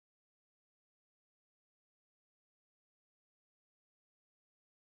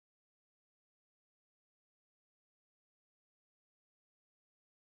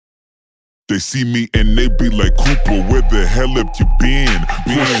They see me and they be like, Cooper, where the hell have you been?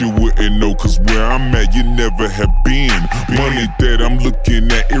 Course you wouldn't know, cause where I'm at, you never have been. Money that I'm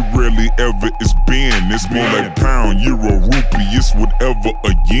looking at, it rarely ever is been. It's more like pound, euro, rupee, it's whatever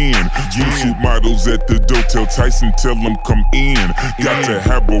a yen. Swimsuit models at the door, tell Tyson, tell them come in. Got to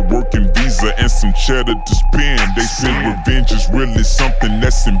have a working visa and some cheddar to spend. They say revenge is really something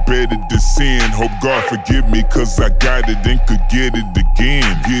that's embedded in sin. Hope God forgive me, cause I got it and could get it again.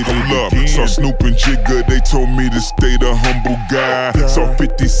 Hold up, saw Snoop and Jigga, they told me to stay the humble guy. Saw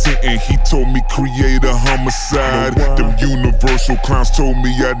 50 Cent and he told me create a homicide. Them Universal clowns told me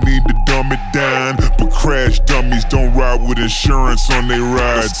I need to dumb it down, but crash dummies don't ride with insurance on their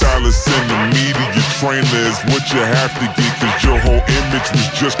rides. Stylists and the media trainer is what you have to get, cause your whole image was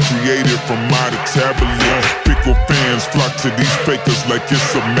just created from my tablet. Fickle fans flock to these fakers like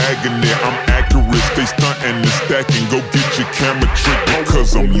it's a magnet. I'm accurate, stay stunting and stacking. Go get your camera trick,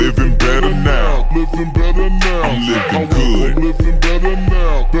 because I'm living better now. Living better now. I'm living good. Living better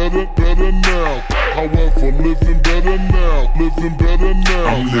now. Better now. However, living better now. Living better now.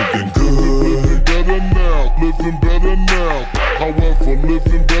 I'm living good. Living better now. Living better now. However,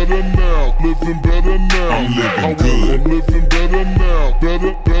 living better now. Living better now. I'm living good. Living better now.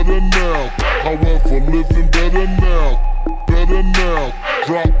 Better now. However, living better now. Better now.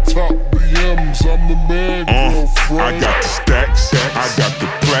 Drop top BMs, I'm the man, girlfriend. I got the stacks, I got the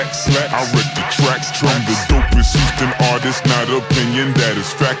plaques, I read the tracks. I'm the dopest Houston artist, not opinion, that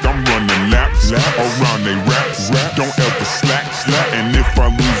is fact. I'm running laps around they raps, don't ever slack. And if I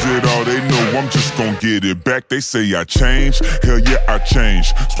lose it all, they know I'm just gon' get it back. They say I change, hell yeah I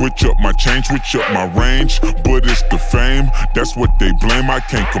change. Switch up my chain, switch up my range, but it's the fame, that's what they blame. I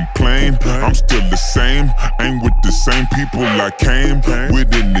can't complain, I'm still the same. Ain't with the same people I came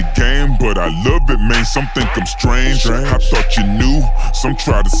with in the game, but I love it, man. Some think I'm strange. I thought you knew. Some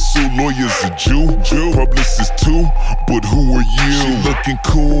try to sue, lawyers a Jew, publicists too. But who are you? She looking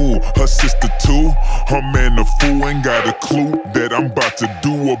cool, her sister too. Her man a fool, ain't got a clue that I'm about to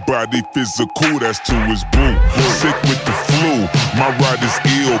do a body physical. That's to his boo. Sick with the flu, my ride is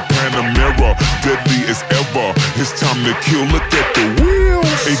ill. Panamera, deadly as ever. It's time to kill. Look at the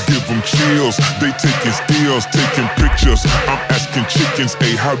wheels, they give them chills. They taking steals, taking pictures. I'm asking chickens,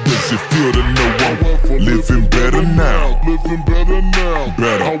 hey, how does it feel to know I'm living better now? Living better now.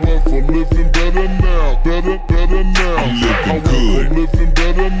 Better. However, living better now. Better now. I'm living good. Living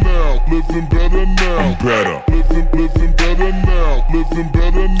better now. Living better now. I'm better. Living better now. Living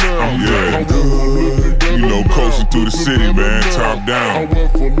better now. Yeah, you know, coasting through the city, man, top down.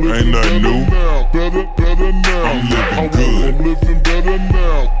 Ain't nothing new. Better now. I'm living good. Living better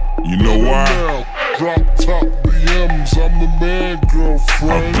now. You know why? Drop top BMs, I'm the man,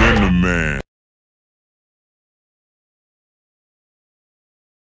 girlfriend. I've been the man.